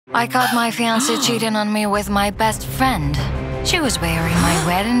I caught my fiancé cheating on me with my best friend. She was wearing my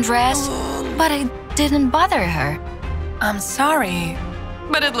wedding dress, but I didn't bother her. I'm sorry,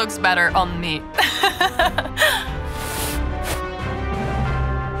 but it looks better on me.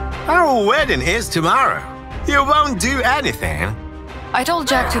 Our wedding is tomorrow. You won't do anything. I told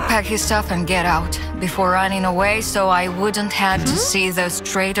Jack to pack his stuff and get out before running away so I wouldn't have to see those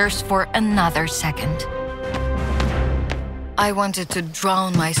traitors for another second. I wanted to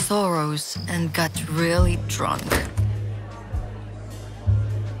drown my sorrows and got really drunk.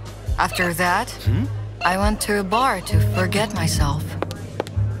 After that, I went to a bar to forget myself.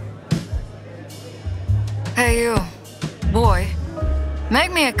 Hey you, boy,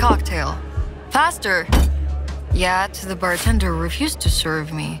 make me a cocktail. Faster! Yet the bartender refused to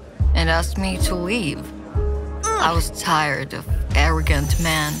serve me and asked me to leave. I was tired of arrogant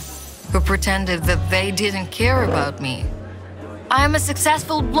men who pretended that they didn't care about me. I am a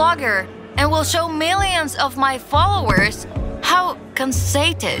successful blogger and will show millions of my followers how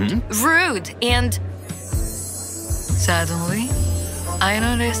conceited, rude, and... Suddenly, I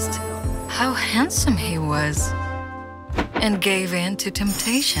noticed how handsome he was and gave in to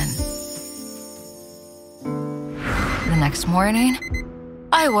temptation. The next morning,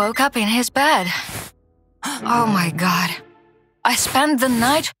 I woke up in his bed. Oh my God. I spent the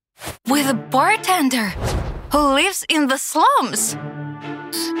night with a bartender who lives in the slums.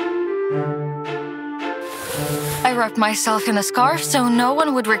 I wrapped myself in a scarf so no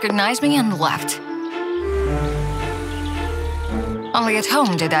one would recognize me and left. Only at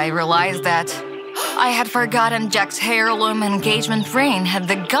home did I realize that I had forgotten Jack's heirloom engagement ring at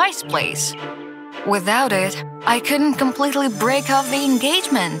the guy's place. Without it, I couldn't completely break off the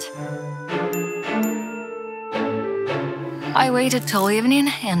engagement. I waited till evening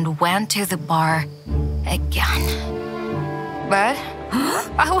and went to the bar again. But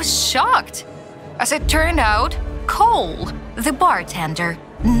I was shocked. As it turned out, Cole, the bartender,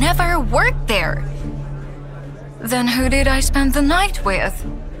 never worked there. Then who did I spend the night with?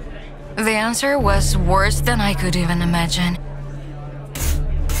 The answer was worse than I could even imagine.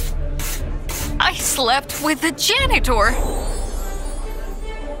 I slept with the janitor.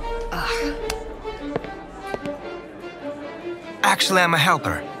 Actually, I'm a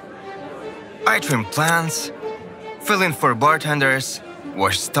helper. I trim plants, fill in for bartenders,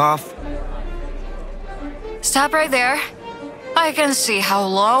 wash stuff. Stop right there. I can see how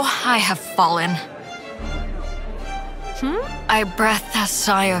low I have fallen. I breathed a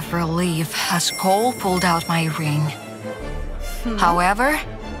sigh of relief as Cole pulled out my ring. However,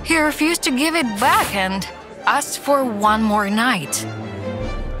 he refused to give it back and asked for one more night.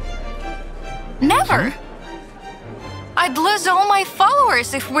 Never! I'd lose all my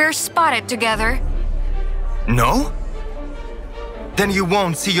followers if we're spotted together. No? Then you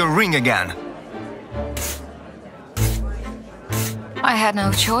won't see your ring again. I had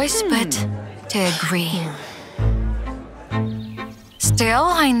no choice but to agree. Still,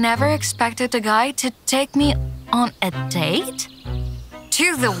 I never expected a guy to take me on a date?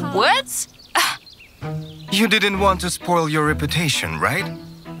 To the woods? You didn't want to spoil your reputation, right?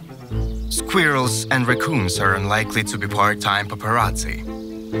 Squirrels and raccoons are unlikely to be part-time paparazzi.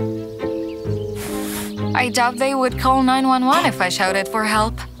 I doubt they would call 911 if I shouted for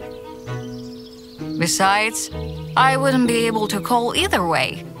help. Besides, I wouldn't be able to call either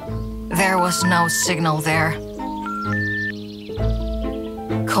way. There was no signal there.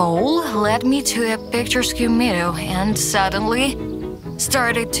 Cole led me to a picturesque meadow and suddenly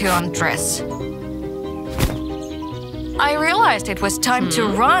started to undress. I realized it was time to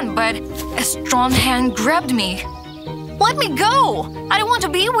run, but a strong hand grabbed me. Let me go! I don't want to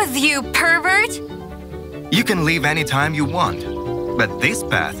be with you, pervert! You can leave anytime you want, but this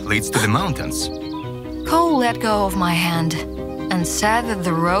path leads to the mountains. Cole let go of my hand and said that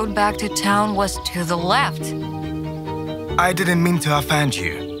the road back to town was to the left. I didn't mean to offend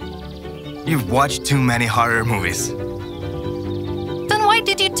you. You've watched too many horror movies. Then why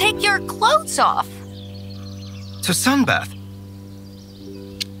did you take your clothes off? To sunbath.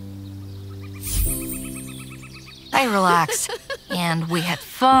 I relaxed, and we had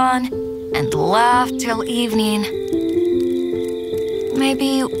fun and laughed till evening.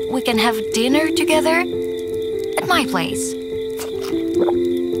 Maybe we can have dinner together at my place.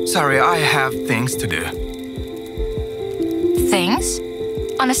 Sorry, I have things to do. Things?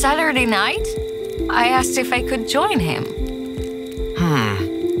 On a Saturday night? I asked if I could join him.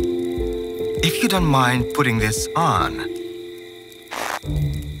 If you don't mind putting this on.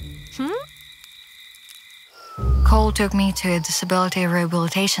 Cole took me to a disability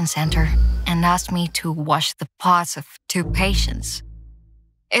rehabilitation center and asked me to wash the pots of 2 patients.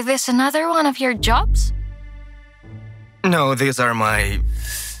 Is this another one of your jobs? No, these are my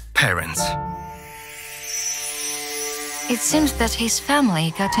parents. It seems that his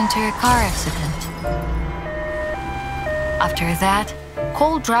family got into a car accident. After that,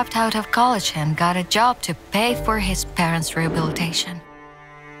 Cole dropped out of college and got a job to pay for his parents' rehabilitation.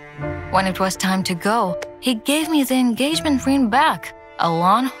 When it was time to go, he gave me the engagement ring back,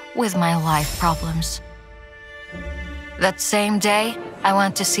 along with my life problems. That same day, I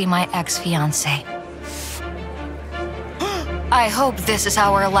went to see my ex-fiancé. I hope this is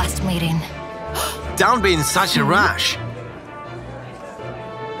our last meeting. Don't be in such a rush.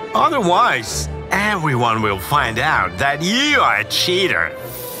 Otherwise, everyone will find out that you are a cheater.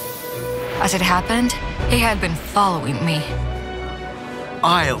 As it happened, he had been following me.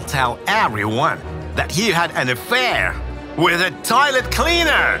 I'll tell everyone that you had an affair with a toilet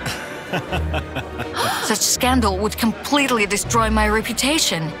cleaner. Such scandal would completely destroy my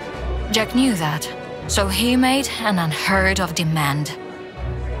reputation. Jack knew that, so he made an unheard of demand.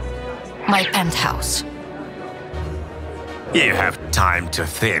 My penthouse. You have time to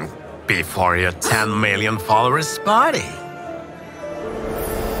think before your 10 million followers party.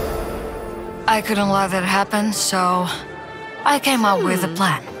 I couldn't let that happen, so I came up with a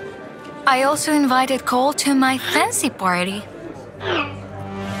plan. I also invited Cole to my fancy party.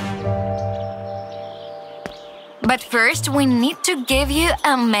 But first, we need to give you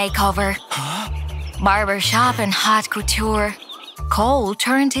a makeover. Barbershop and haute couture. Cole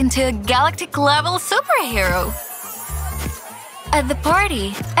turned into a galactic-level superhero. At the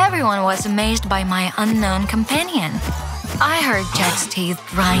party, everyone was amazed by my unknown companion. I heard Jack's teeth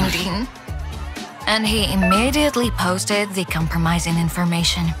grinding, and he immediately posted the compromising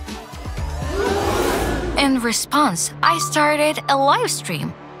information. In response, I started a live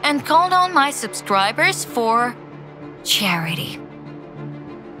stream and called on my subscribers for charity.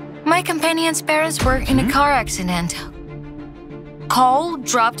 My companion's parents were in a car accident. Cole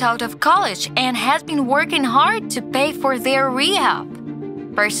dropped out of college and has been working hard to pay for their rehab.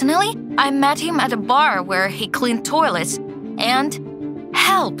 Personally, I met him at a bar where he cleaned toilets and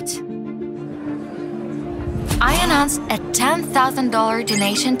helped. I announced a $10,000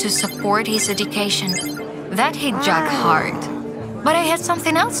 donation to support his education. That hit Jack hard, but I had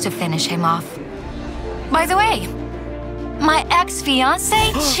something else to finish him off. By the way, my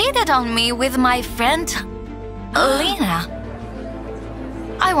ex-fiancé cheated on me with my friend, Lena.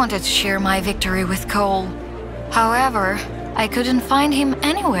 I wanted to share my victory with Cole. However, I couldn't find him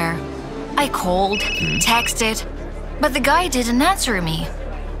anywhere. I called, texted, but the guy didn't answer me.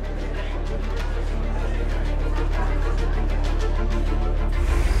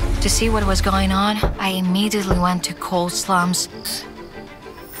 To see what was going on, I immediately went to Cole's slums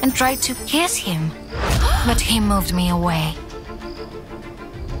and tried to kiss him, but he moved me away.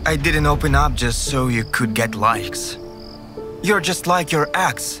 I didn't open up just so you could get likes. You're just like your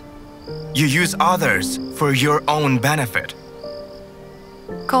ex. You use others for your own benefit.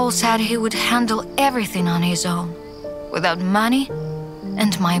 Cole said he would handle everything on his own, without money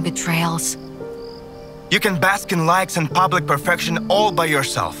and my betrayals. You can bask in likes and public perfection all by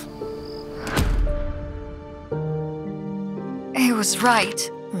yourself. He was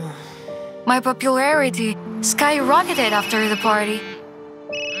right. My popularity skyrocketed after the party.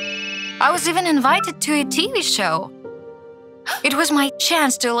 I was even invited to a TV show. It was my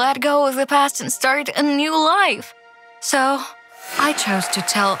chance to let go of the past and start a new life. So, I chose to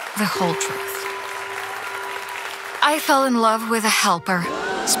tell the whole truth. I fell in love with a helper,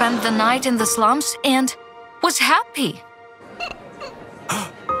 spent the night in the slums, and was happy.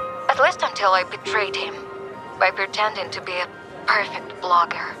 At least until I betrayed him by pretending to be a perfect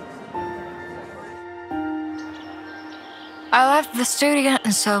blogger. I left the studio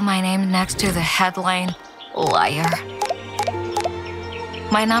and saw my name next to the headline, Liar.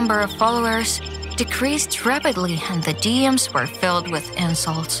 My number of followers decreased rapidly and the DMs were filled with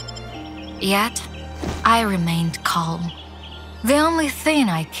insults. Yet, I remained calm. The only thing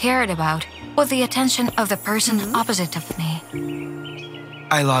I cared about was the attention of the person opposite of me.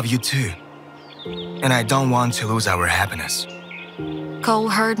 I love you too, and I don't want to lose our happiness. Cole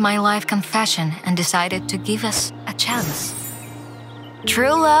heard my life confession and decided to give us a chance.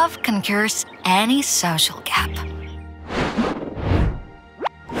 True love conquers any social gap.